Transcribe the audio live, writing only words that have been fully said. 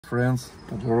friends,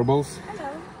 adorables. Hello.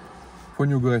 For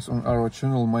new guys on our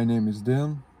channel, my name is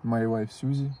Dan, my wife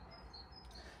Suzy.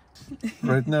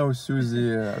 Right now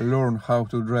Suzy learned how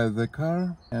to drive the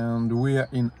car, and we are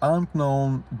in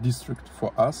unknown district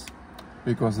for us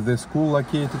because the school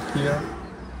located here.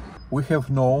 We have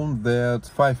known that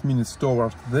 5 minutes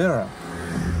towards there,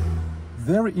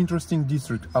 very interesting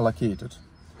district allocated.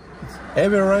 It's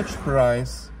average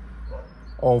price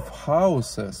of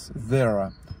houses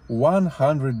there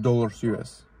 $100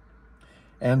 US,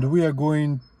 and we are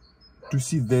going to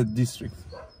see that district.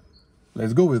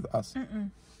 Let's go with us.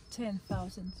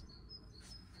 10,000.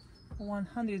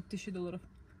 $100,000.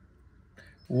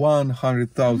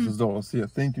 $100,000. Yeah,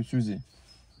 thank you, Suzy.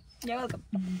 You're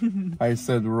welcome. I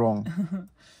said wrong.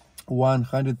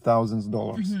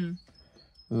 $100,000.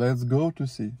 Let's go to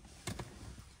see.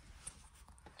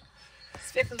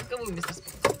 Сверхзвуковую вместо.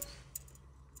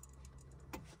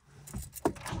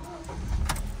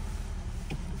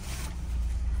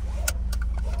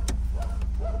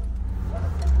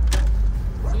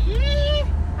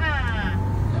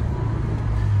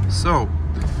 So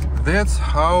that's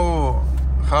how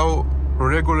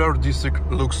regular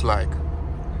district looks like.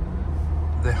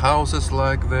 The houses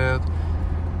like that,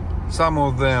 some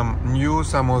of them new,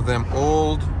 some of them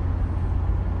old.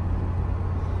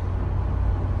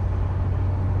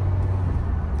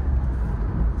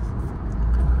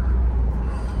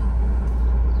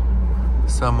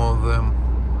 Some of them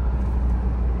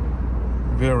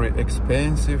very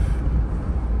expensive.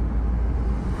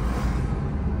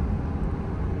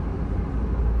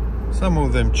 Some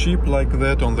of them cheap like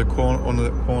that on the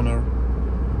corner.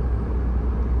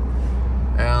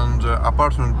 And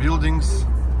apartment buildings.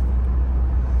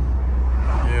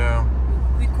 Yeah.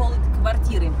 We call it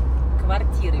квартиры.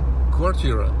 Квартиры.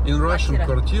 Kvartira. In Russian,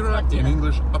 kvartira. In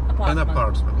English, an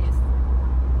apartment. Yes.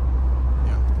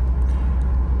 Yeah.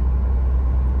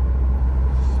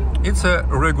 It's a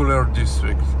regular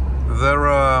district. There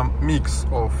are a mix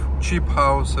of cheap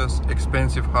houses,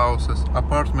 expensive houses,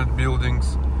 apartment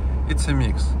buildings. It's a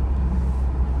mix.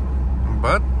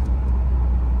 But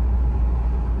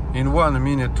in 1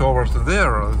 minute towards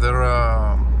there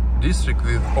are districts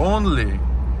with only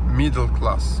middle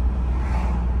class.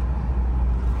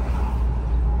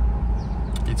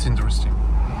 It's interesting.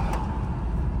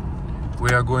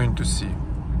 We are going to see.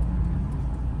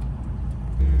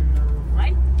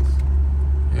 Right?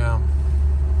 Yeah.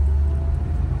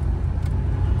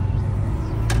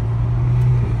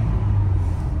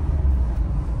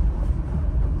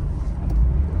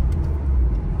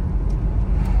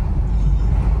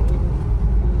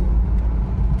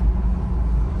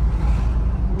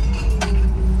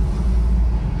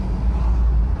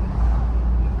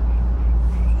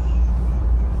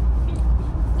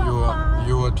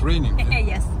 Training.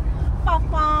 Yes.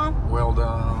 Papa. Well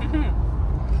done.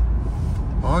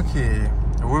 Okay,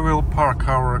 we will park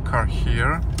our car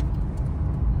here.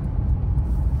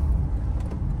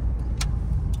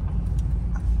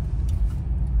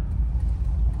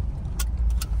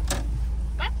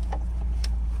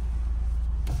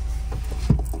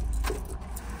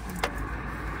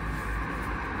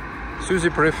 Suzy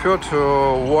preferred to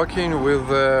walking with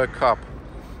the cup.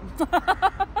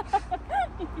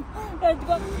 Let's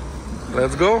go.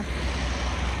 Let's go.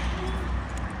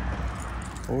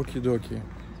 Okie dokie.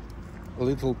 A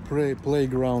little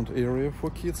playground area for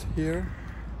kids here.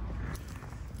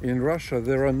 In Russia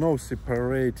there are no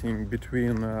separating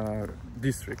between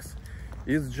districts.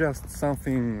 It's just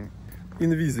something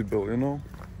invisible, you know.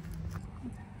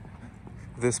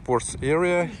 The sports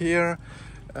area here,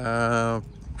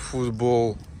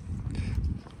 football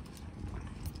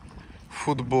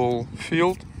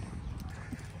field.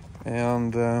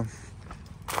 And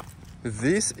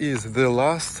this is the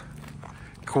last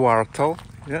quarter.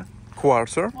 Not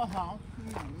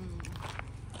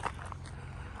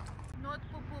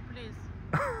poo-poo, please.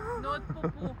 Not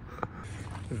poo-poo.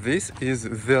 This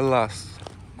is the last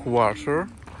quarter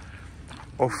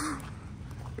of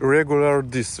regular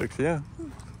district. Yeah.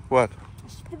 What?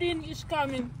 Spring is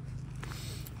coming.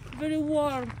 Very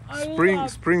warm.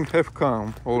 Spring have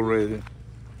come already.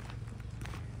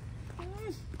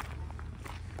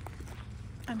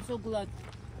 I'm so glad.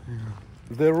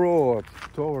 The road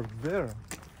toward there.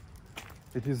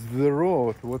 It is the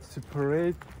road what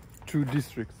separates two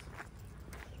districts.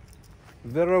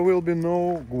 There will be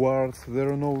no guards.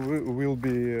 There will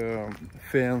be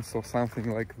fence or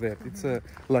something like that. It's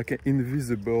like an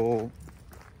invisible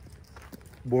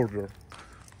border.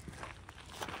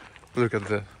 Look at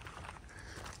that.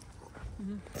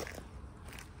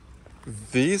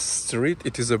 This street,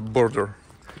 it is a border.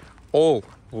 All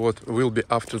what will be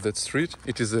after that street.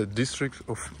 It is a district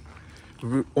of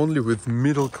only with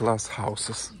middle-class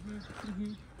houses.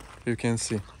 You can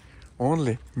see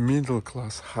only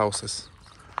middle-class houses.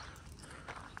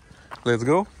 Let's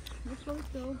go. Let's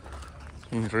go.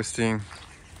 Interesting.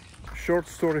 Short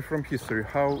story from history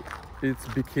how it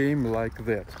became like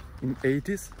that. In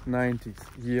 80s, 90s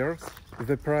years,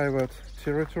 the private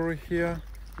territory here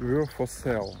were for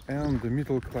sale, and the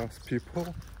middle-class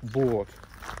people bought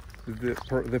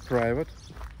the private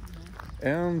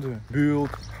and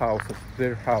built houses,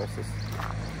 their houses.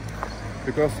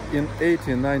 Because in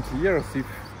 80, 90 years, if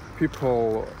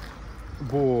people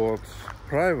bought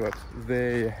private,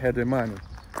 they had the money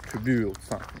to build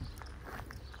something.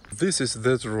 This is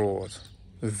that road.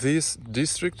 This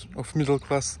district of middle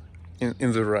class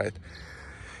in the right.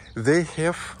 They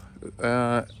have,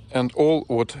 and all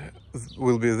what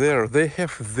will be there, they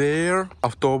have their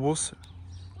autobus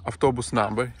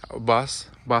number, bus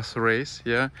race,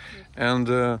 yeah, and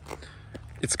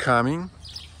it's coming.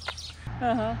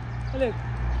 Look,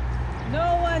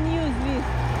 no one use this.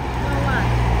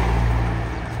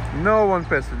 No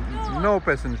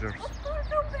passengers. Of course,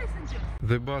 no passengers.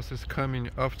 The bus is coming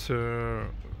after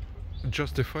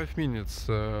just 5 minutes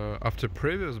after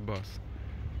previous bus,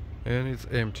 and it's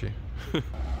empty.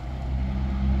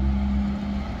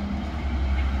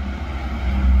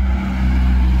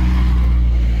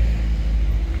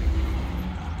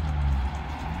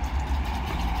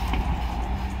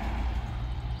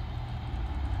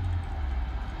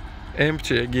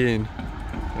 Empty again.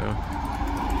 Yeah.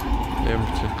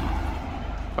 Empty.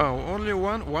 Oh, only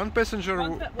one passenger.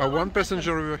 One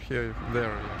passenger over here. There.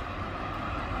 Yeah.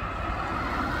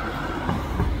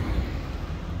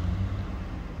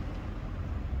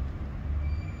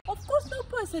 Of course, no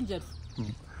passengers.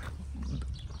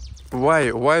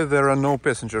 Why there are no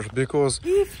passengers? Because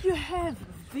If you have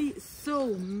this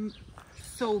so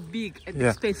big and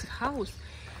expensive house,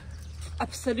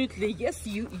 absolutely yes,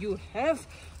 you have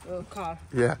a car.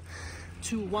 yeah.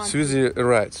 One. Suzy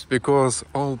writes, because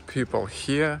all people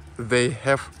here, they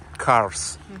have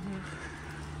cars.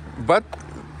 But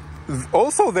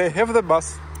also they have the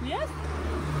bus. Yes.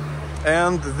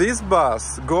 And this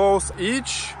bus goes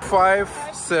each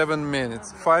 5-7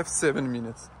 minutes. 5-7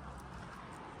 minutes.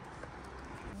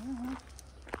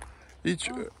 Each,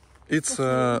 it's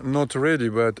not ready,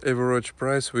 but average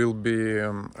price will be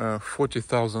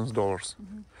 $40,000.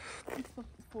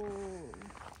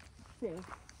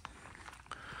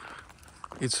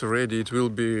 It's ready. It will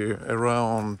be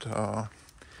around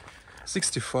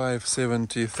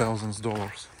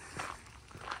 $65,000-$70,000.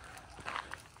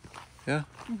 Yeah.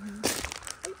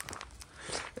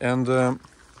 And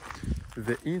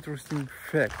the interesting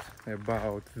fact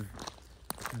about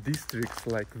districts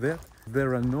like that,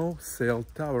 there are no cell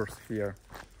towers here.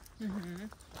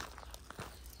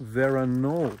 There are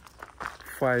no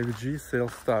 5G cell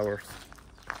towers.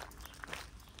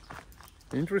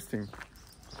 Interesting.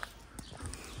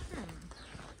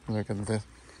 Look at that.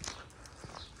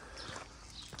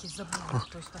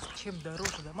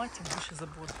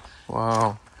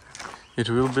 Wow. It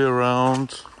will be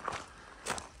around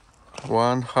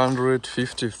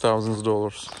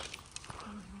 $150,000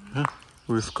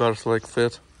 with cars like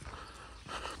that.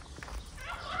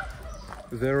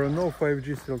 There are no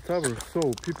 5G cell towers, so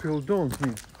people don't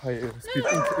need high-speed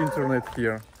internet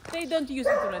here. They don't use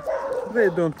internet. They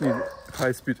don't need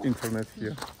high-speed internet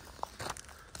here.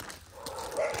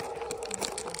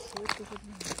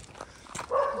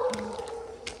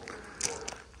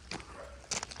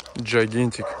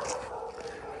 Gigantic.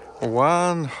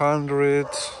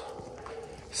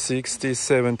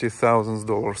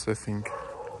 $160,000-$170,000, I think,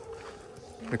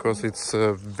 because it's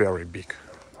very big.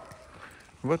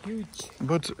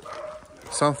 But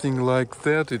something like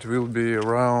that, it will be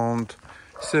around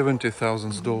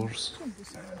 $70,000.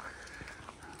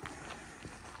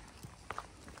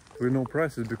 We know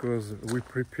prices because we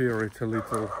prepare it a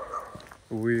little.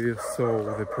 We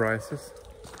saw the prices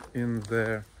in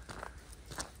the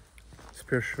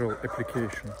special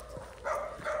application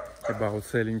about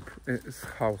selling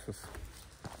houses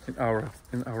in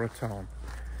our town,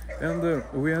 and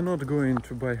we are not going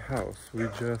to buy house. We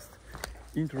just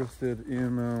interested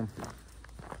in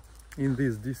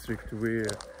this district.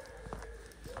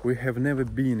 We have never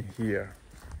been here,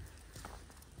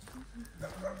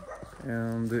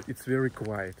 and it's very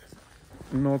quiet.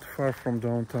 Not far from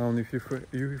downtown. If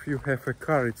you have a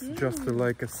car, it's just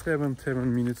like a 7-10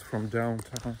 minutes from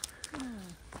downtown.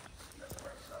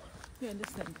 You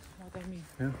understand what I mean?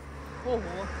 Yeah. Oh.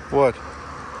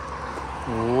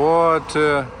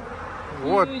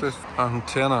 What is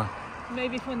antenna?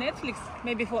 Maybe for Netflix,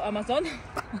 maybe for Amazon,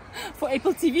 for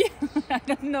Apple TV. I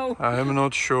don't know. I'm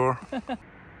not sure.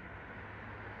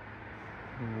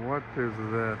 What is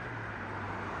that?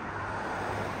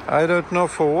 I don't know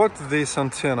for what this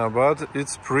antenna, but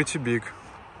it's pretty big.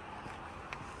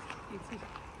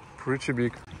 Pretty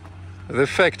big. The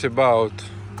fact about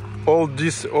all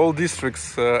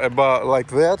districts about like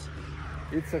that,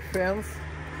 it's a fence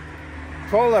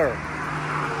taller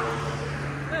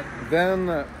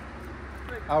than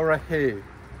our hay.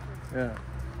 Yeah,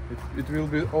 it will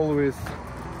be always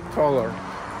taller.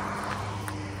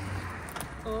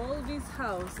 All these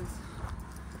houses.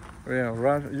 Yeah,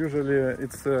 usually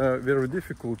it's very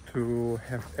difficult to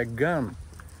have a gun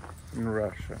in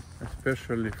Russia,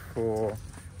 especially for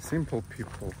simple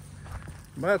people.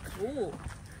 But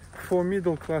for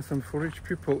middle class and for rich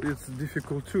people it's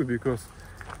difficult too, because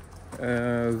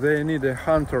they need a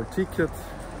hunter ticket,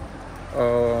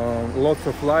 lots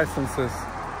of licenses,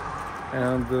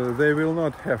 and they will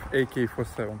not have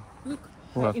AK-47. Look,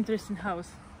 what? Interesting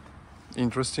house.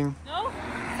 Interesting? No?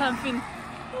 Something.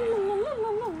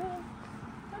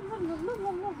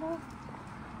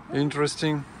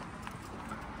 Interesting.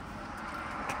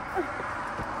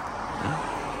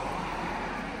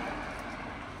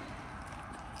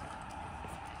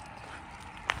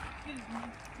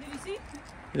 Did you see?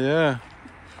 Yeah,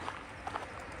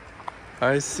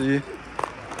 I see.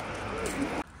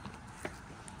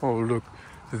 Oh, look,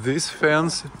 this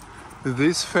fence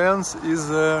is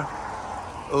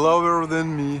lower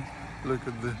than me. Look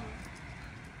at this.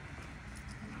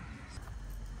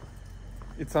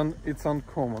 It's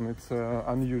uncommon. It's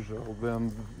unusual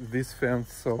than this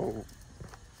fence, so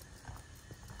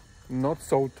not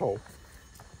so tall.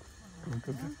 Look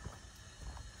at that.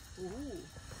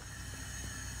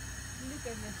 Look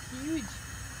at the huge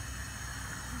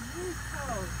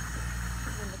house.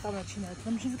 Вот там начинают.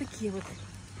 Там же вот такие вот.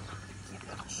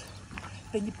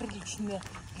 Да неприличные.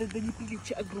 Да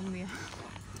неприличные огромные.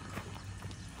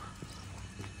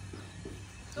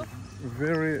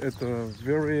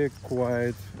 Very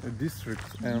quiet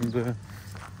district, and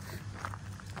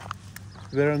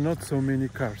there are not so many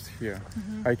cars here.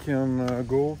 I can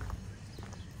go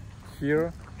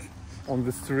here on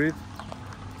the street.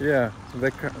 Yeah,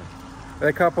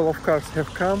 a couple of cars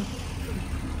have come,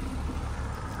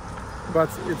 but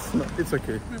it's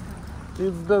okay.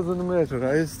 It doesn't matter.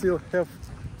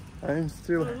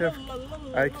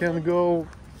 I can go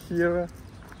here,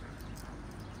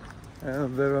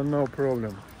 and there are no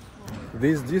problem.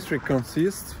 This district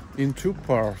consists in two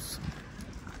parts,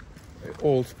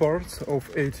 old parts of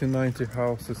 80-90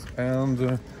 houses,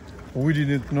 and we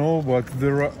didn't know, but they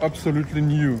are absolutely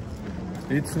new.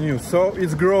 It's new, so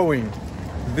it's growing.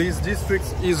 This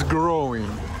district is growing.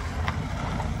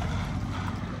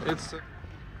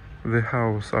 The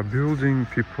house are building,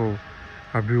 people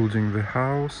are building the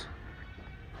house.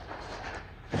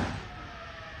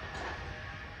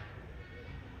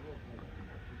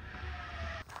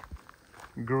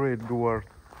 Great guard.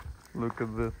 Look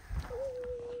at this.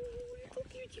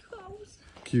 Cute house.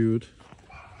 Cute.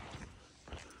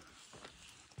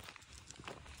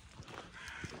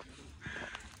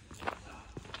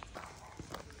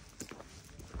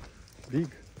 Big.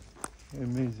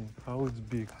 Amazing. How it's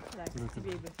big. Look at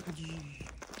Baby.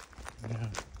 yeah.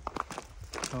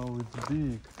 How it's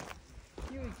big.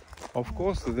 Huge. Of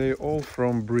course, they all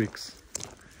from bricks.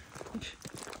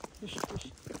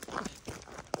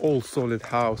 All solid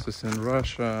houses in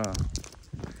Russia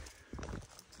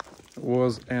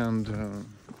was and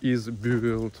is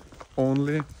built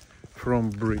only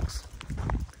from bricks.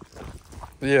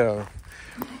 Yeah,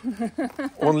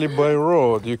 only by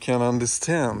road you can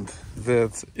understand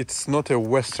that it's not a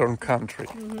Western country.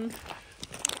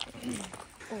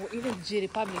 Oh, even G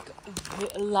Republic,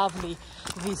 lovely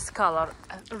this color,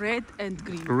 red and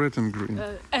green. Red and green.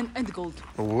 And gold.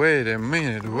 Wait a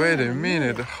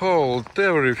minute, hold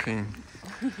everything.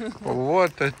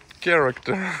 What a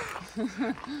character.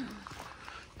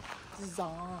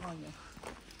 Zanya.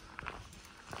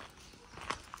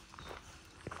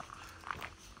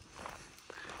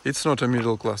 It's not a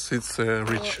middle class, it's a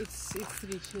rich. Oh, it's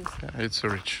rich, yes. Yeah, it's a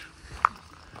rich.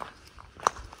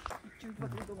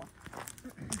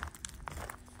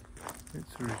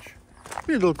 It's rich.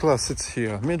 Middle class, it's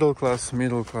here. Middle class,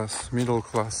 middle class, middle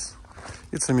class.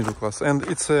 It's a middle class, and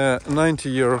it's a 90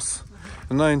 years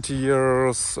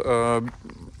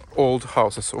old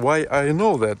houses. Why I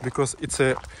know that? Because it's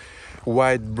a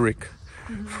white brick.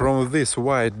 From these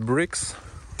white bricks,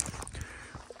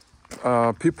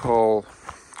 people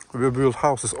will build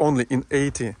houses only in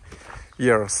 80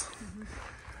 years.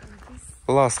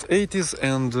 Last 80s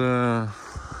and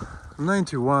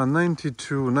 91,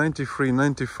 92, 93,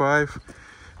 95,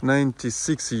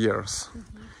 96 years.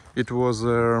 It was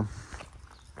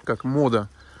как мода.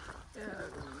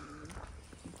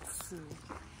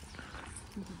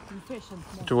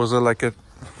 It was like a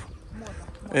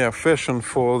fashion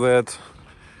for that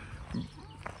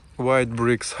white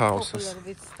bricks houses.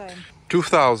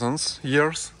 2000s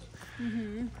years,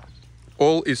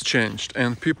 all is changed,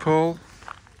 and people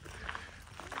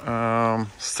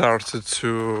started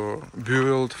to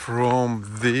build from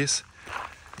these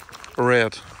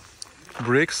red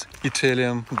bricks,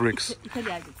 Italian bricks.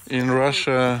 In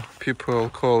Russia, people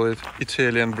call it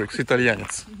Italian bricks,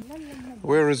 Italianец.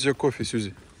 Where is your coffee,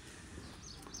 Suzy?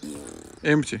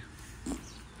 Empty.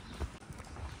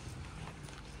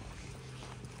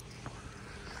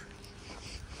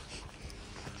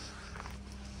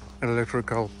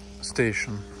 Electrical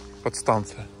station,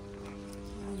 подстанция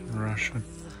in Russian.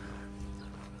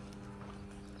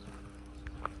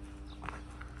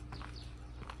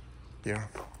 Yeah.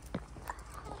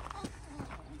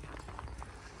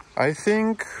 I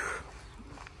think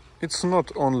it's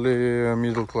not only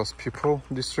middle-class people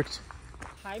district.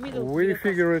 We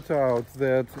figure it out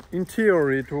that in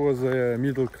theory it was a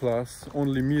middle class,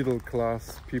 only middle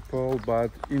class people,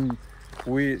 but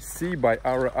we see by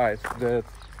our eyes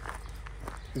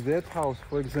that house,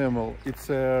 for example, it's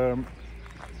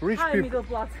rich people.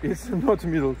 It's not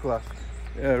middle class.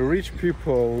 Rich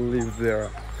people live there,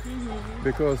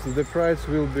 because the price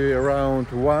will be around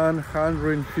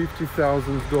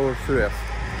 $150,000 US.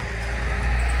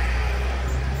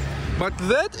 But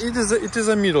that it is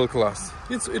a middle class.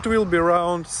 It will be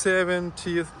around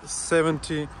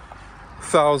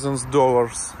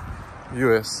 $70,000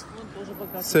 US.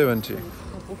 70.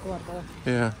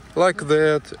 Yeah, like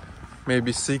that,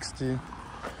 maybe 60.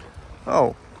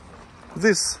 Oh,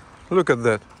 this. Look at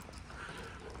that.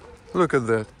 Look at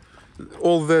that.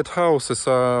 All that houses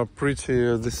are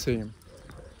pretty the same.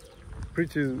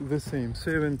 Pretty the same.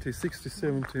 70, 60,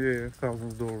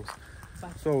 $70,000.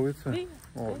 So it's a.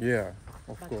 Oh yeah,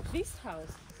 of course. This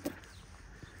house,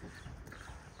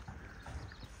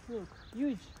 look,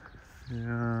 huge.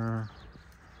 Yeah.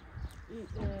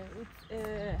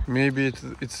 Maybe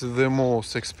it's the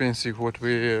most expensive what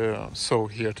we saw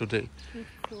here today.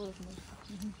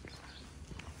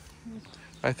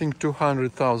 I think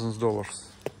 $200,000.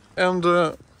 And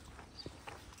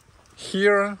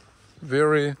here,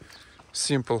 very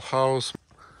simple house.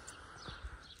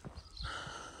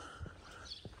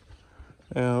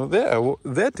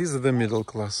 That is the middle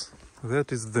class.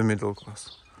 That is the middle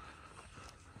class.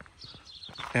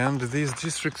 And this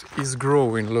district is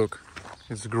growing, look.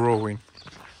 It's growing.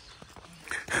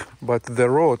 But the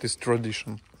road is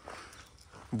tradition.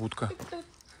 Будка.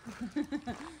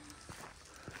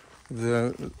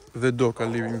 The dog are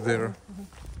living there.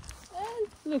 And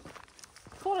look,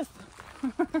 forest.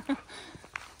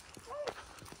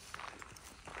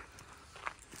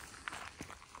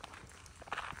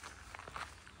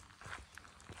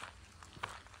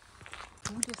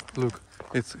 Look,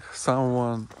 it's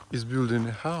someone is building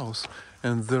a house,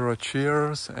 and there are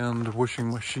chairs and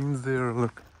washing machines there.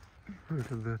 Look at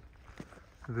that.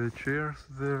 The chairs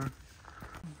there.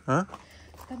 Huh?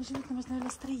 Там живут, наверное,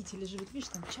 строители живут. Видишь,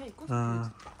 там чай, кофе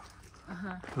пьют.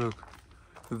 Ага. Look,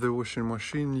 the washing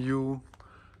machine new.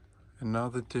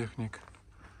 Another technique.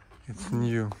 It's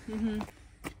new.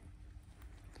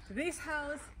 This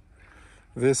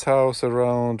house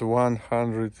around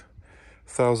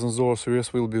 $100,000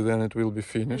 US will be, then it will be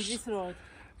finished. This road.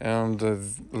 And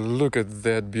look at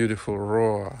that beautiful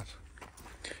road.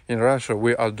 In Russia,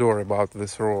 we adore about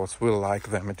these roads. We like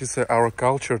them. It is our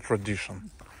culture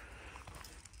tradition.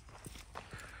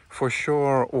 For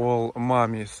sure, all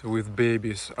mommies with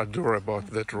babies adore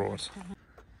about that road.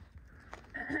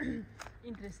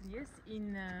 Interesting, yes.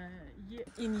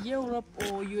 In Europe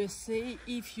or USA,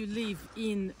 if you live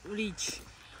in rich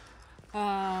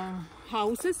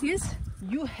houses, yes,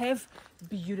 you have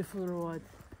beautiful road.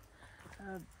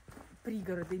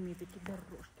 Пригороды имеют такие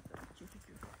дорожки.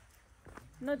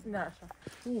 Not in Russia.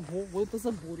 Ого, вот это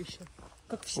заборище.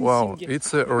 Как в Синсинге. Wow,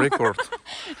 it's a record.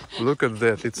 Look at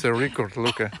that. It's a record.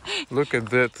 Look at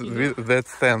that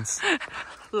fence.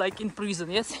 Like in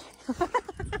prison, yes.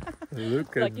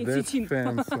 Look at that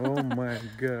fence. Oh my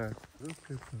God. Look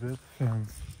at that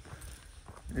fence.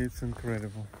 It's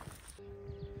incredible.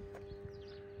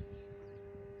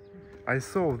 I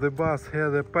saw the bus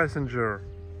had a passenger.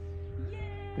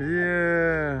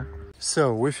 Yeah.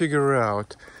 So we figure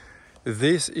out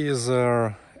this is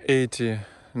 80,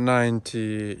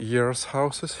 90 years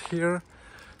houses here.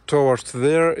 Towards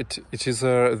there, it is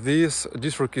this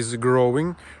district is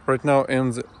growing right now,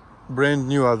 and brand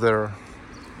new are there.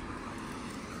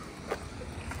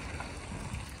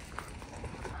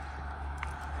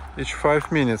 Each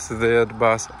 5 minutes that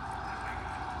bus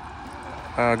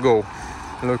go.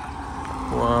 Look.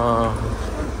 Wow.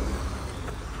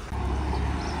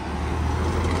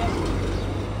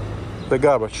 The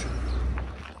garbage.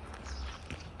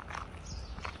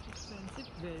 Expensive,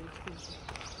 very expensive.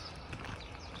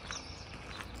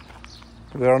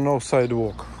 There are no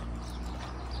sidewalk.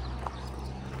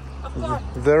 Of course.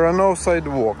 There are no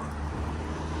sidewalk.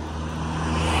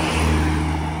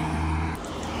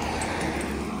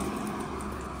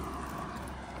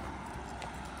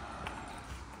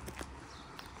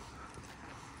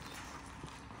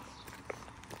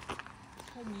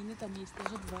 Камины там есть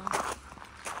тоже два.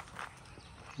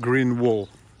 Green wall.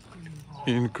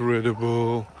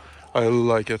 Incredible. I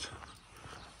like it.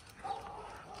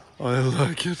 I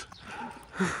like it.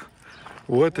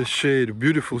 What a shade,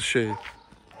 beautiful shade.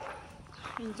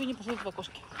 Никто не посмотрит в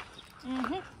окошке.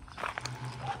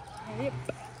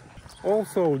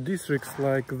 Also, districts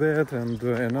like that and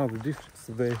another districts,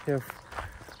 they have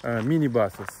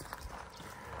minibuses.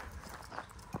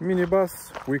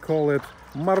 Minibus, we call it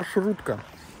marshrutka.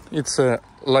 It's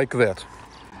like that.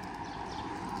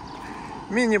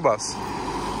 Minibus,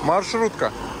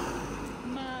 marshrutka,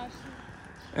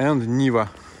 and Niva.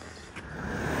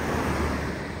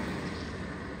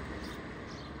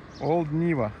 Old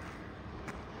Niva.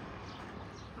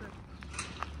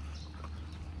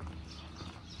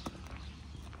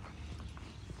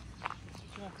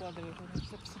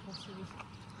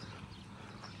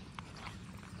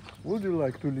 Would you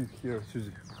like to live here,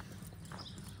 Suzy?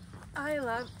 I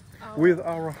love With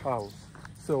our house.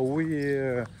 So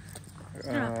we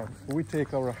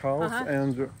take our house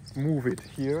and move it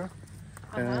here.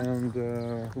 And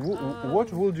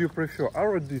what would you prefer,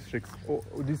 our districts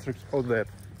or that?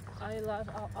 I love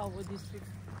our district.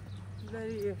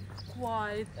 Very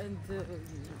quiet and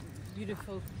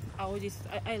beautiful. Our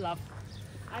district. I like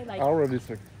Our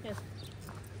district. Yes.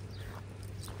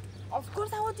 Of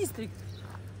course, our district.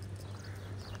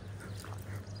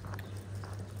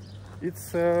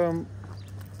 It's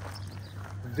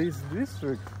this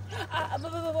district a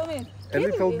Can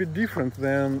little we, bit different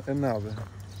than another.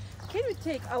 Can we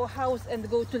take our house and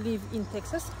go to live in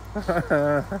Texas?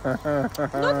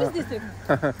 Not this district.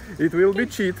 It will be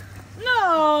cheap.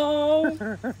 No.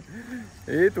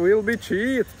 It will be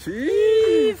cheap.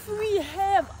 If we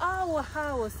have our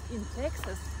house in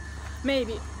Texas,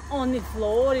 maybe only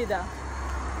Florida.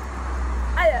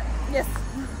 Yes.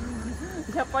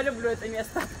 Я полюблю это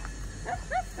место.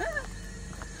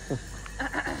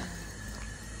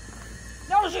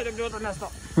 Я уже люблю это место.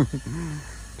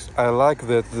 I like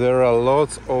that there are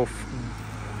lots of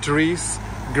trees,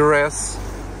 grass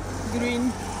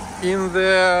Green. in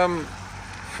the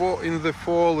fall,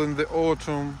 in the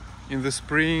autumn, in the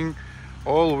spring.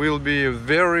 All will be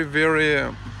very,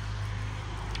 very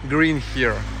green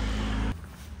here.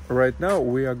 Right now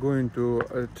we are going to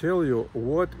tell you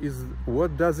what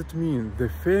does it mean, the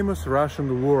famous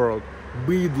Russian word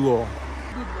bydlo.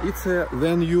 It's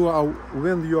when you are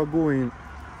going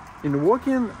in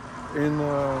walking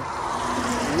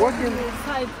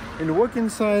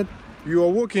side, you are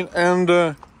walking and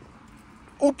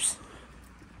oops,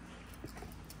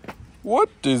 what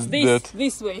is that?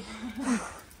 This way.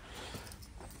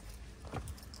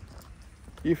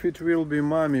 If it will be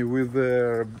mommy with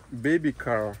a baby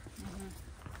car,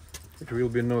 it will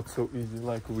be not so easy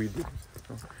like we did.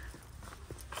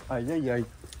 Ay, ay, ay.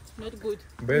 Not good.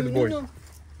 Bad boy. No.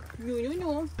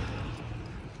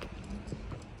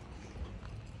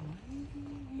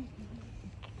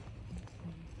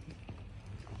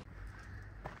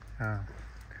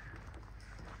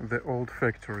 The old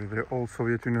factory, the old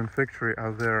Soviet Union factory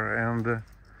are there, and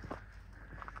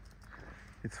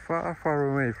it's far, far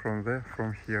away from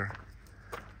here.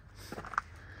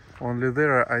 Only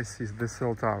there I see the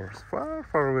cell towers, far,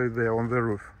 far away there on the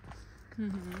roof.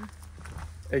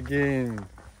 Again,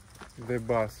 the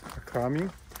bus are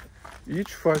coming.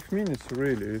 Each 5 minutes,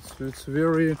 really. It's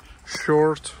very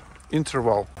short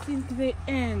interval. I think the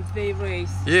end they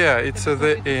race. Yeah, it's at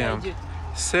the end.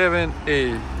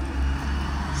 7A.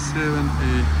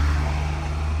 7A.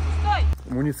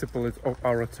 Municipality of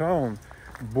our town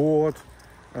bought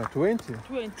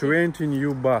 20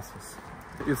 new buses.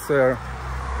 It's a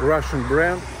Russian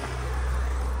brand.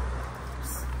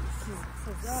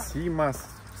 Sheekoz,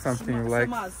 something like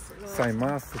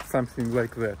Sheekoz, something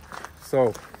like that.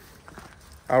 So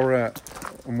our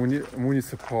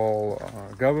municipal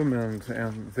government,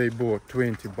 and they bought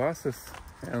 20 buses,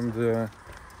 and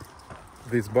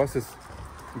these buses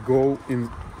go in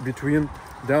between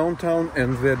downtown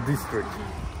and the district.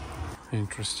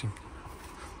 Interesting.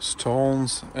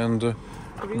 Stones and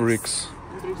bricks.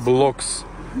 Blocks,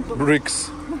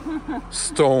 bricks,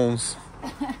 stones.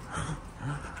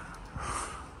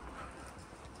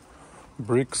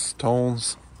 Bricks,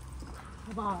 stones.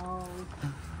 Wow.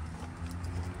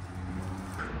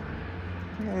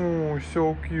 Oh,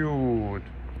 so cute.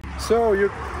 So you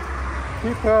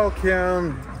people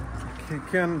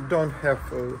don't have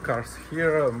cars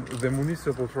here. The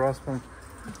municipal transport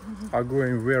are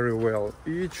going very well.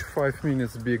 Each 5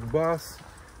 minutes big bus,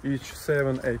 each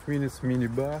 7-8 minutes mini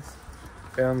bus,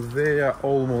 and they are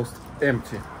almost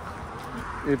empty.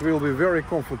 It will be very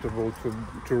comfortable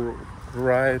to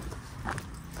ride.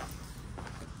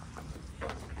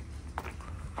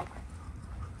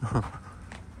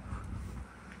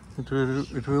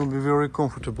 It will be very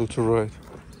comfortable to ride.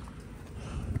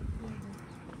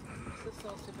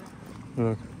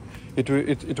 Look,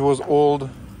 it was old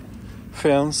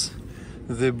fence.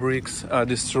 The bricks are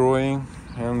destroying,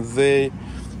 and they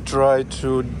try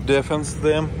to defend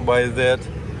them by that.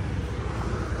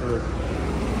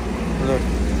 Look,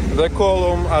 the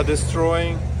column are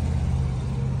destroying,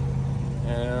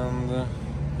 and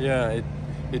yeah,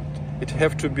 it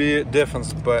have to be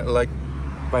defensed by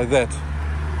that.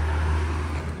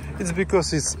 It's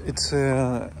because it's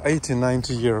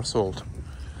 80-90 years old.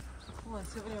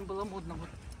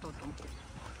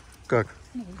 Как?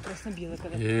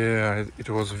 Yeah, it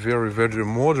was very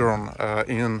modern.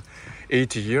 In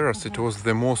 80 years, it was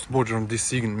the most modern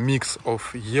design, mix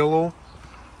of yellow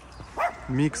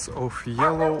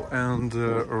and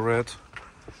red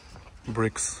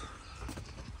bricks.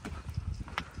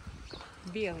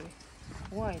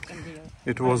 White and yellow.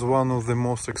 It was one of the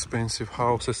most expensive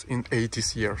houses in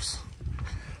 80 years.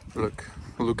 Look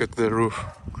at the roof.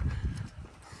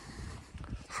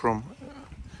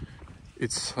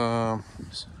 It's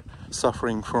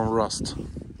suffering from rust.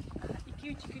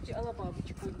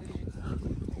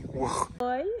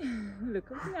 Boy,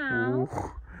 look at now.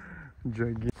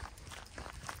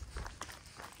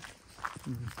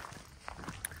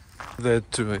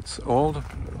 That too, it's old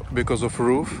because of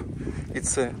roof.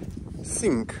 It's a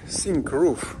sink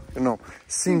roof, you know,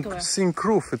 sink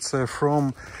roof. It's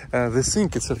from the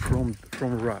sink. It's from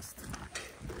rust,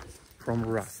 from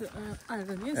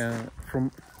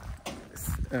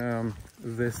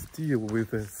the steel with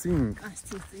the sink.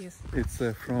 Steel, yes. It's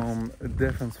from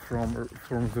defense from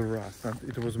the rust, and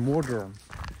it was modern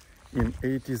in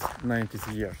 80s, 90s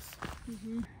years.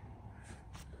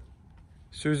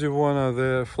 Suzy wanted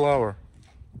the flower.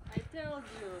 I told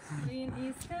you, spring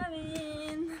is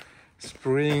coming.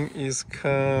 Spring is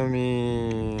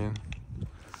coming.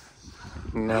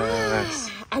 Nice.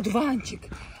 Advanчик.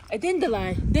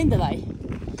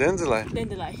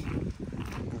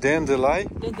 Dandelion.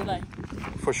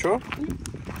 For sure?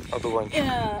 Advanчик.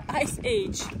 Ice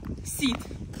Age. Seed.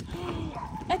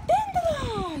 A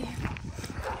dandelion.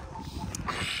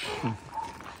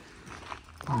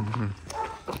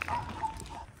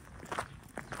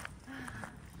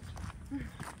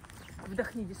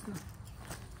 Вдохни весну.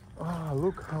 Ah,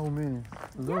 look how many.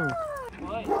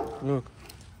 Look.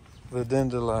 The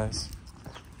dandelions.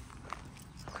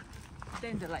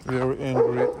 Dandelion. Very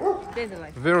angry.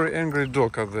 Dandelion. Very angry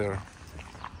dog are there.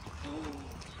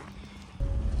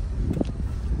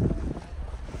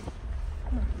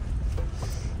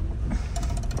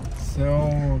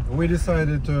 So we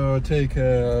decided to take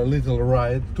a little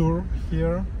ride tour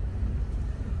here.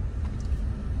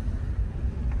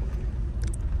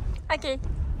 Okay.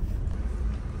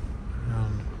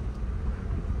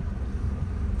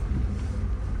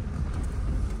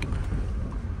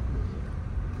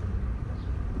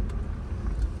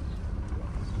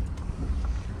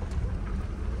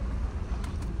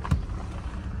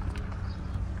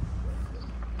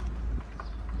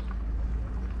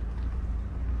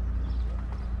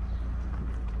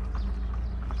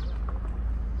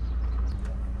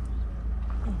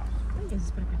 Я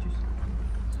здесь прокачусь.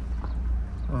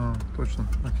 А, точно,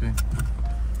 окей.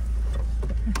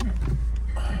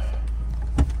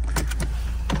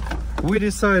 We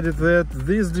decided that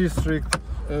this district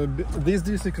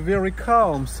very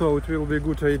calm, so it will be a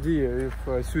good idea if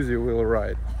Suzy will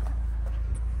ride.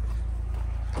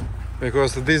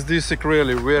 Because this district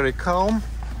really very calm,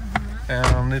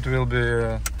 and it will be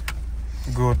a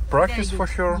good practice for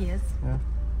sure. Yes. Yeah.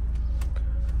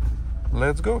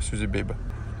 Let's go, Suzy baby.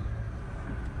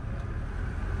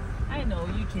 I know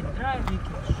you can drive, you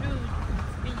can shoot,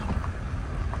 speak.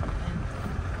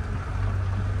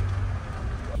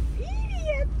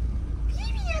 Привет!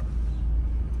 Привет!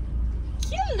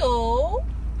 Hello!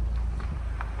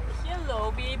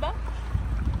 Hello, baby.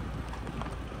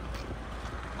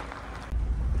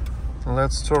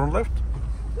 Let's turn left.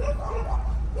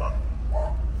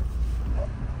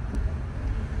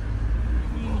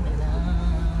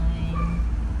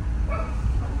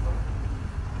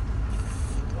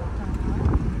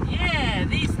 Yeah,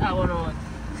 this our road.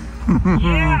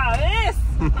 Yeah, this.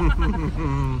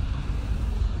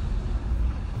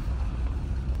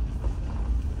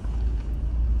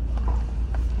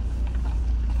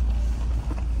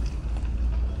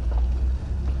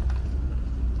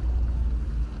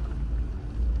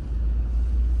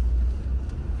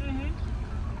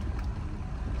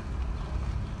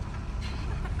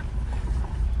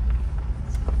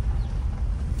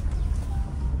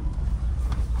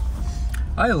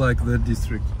 I like that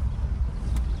district.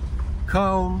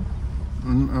 Calm,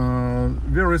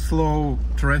 very slow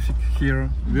traffic here.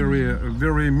 Very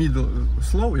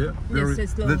slow. Yeah, very.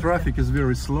 Yes, slow, the traffic is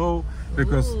very slow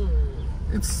because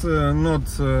it's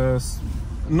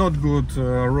not good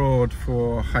road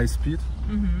for high speed.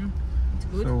 It's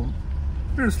good. So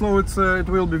very slow. It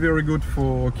will be very good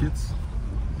for kids.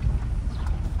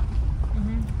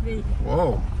 Very.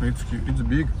 Wow, it's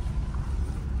big.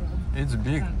 It's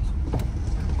big.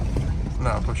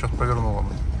 Да, тут сейчас повернула.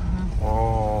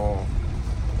 О,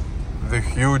 the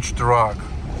huge truck.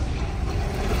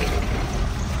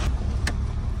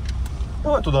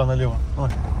 Давай туда налево.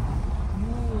 Давай.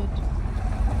 Вот.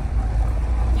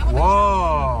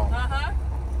 Вау! Ага.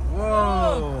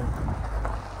 Whoa!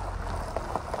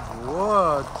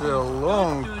 What a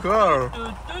long car!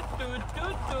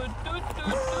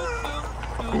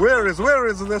 Where is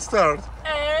the start?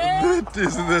 That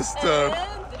is the start.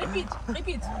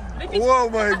 Repeat. Oh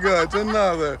my God!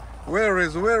 Another. Where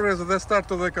is the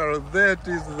start of the car? That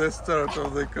is the start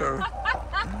of the car.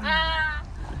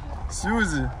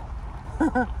 Suzy.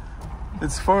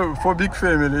 It's for big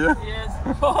family, yeah? Yes.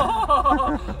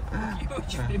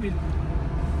 Huge family.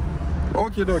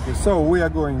 Okay, dokie. So we are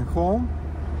going home.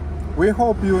 We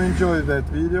hope you enjoyed that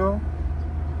video.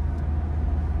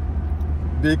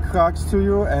 Big hugs to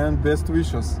you and best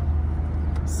wishes.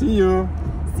 See you.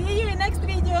 See you in next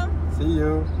video. See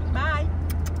you.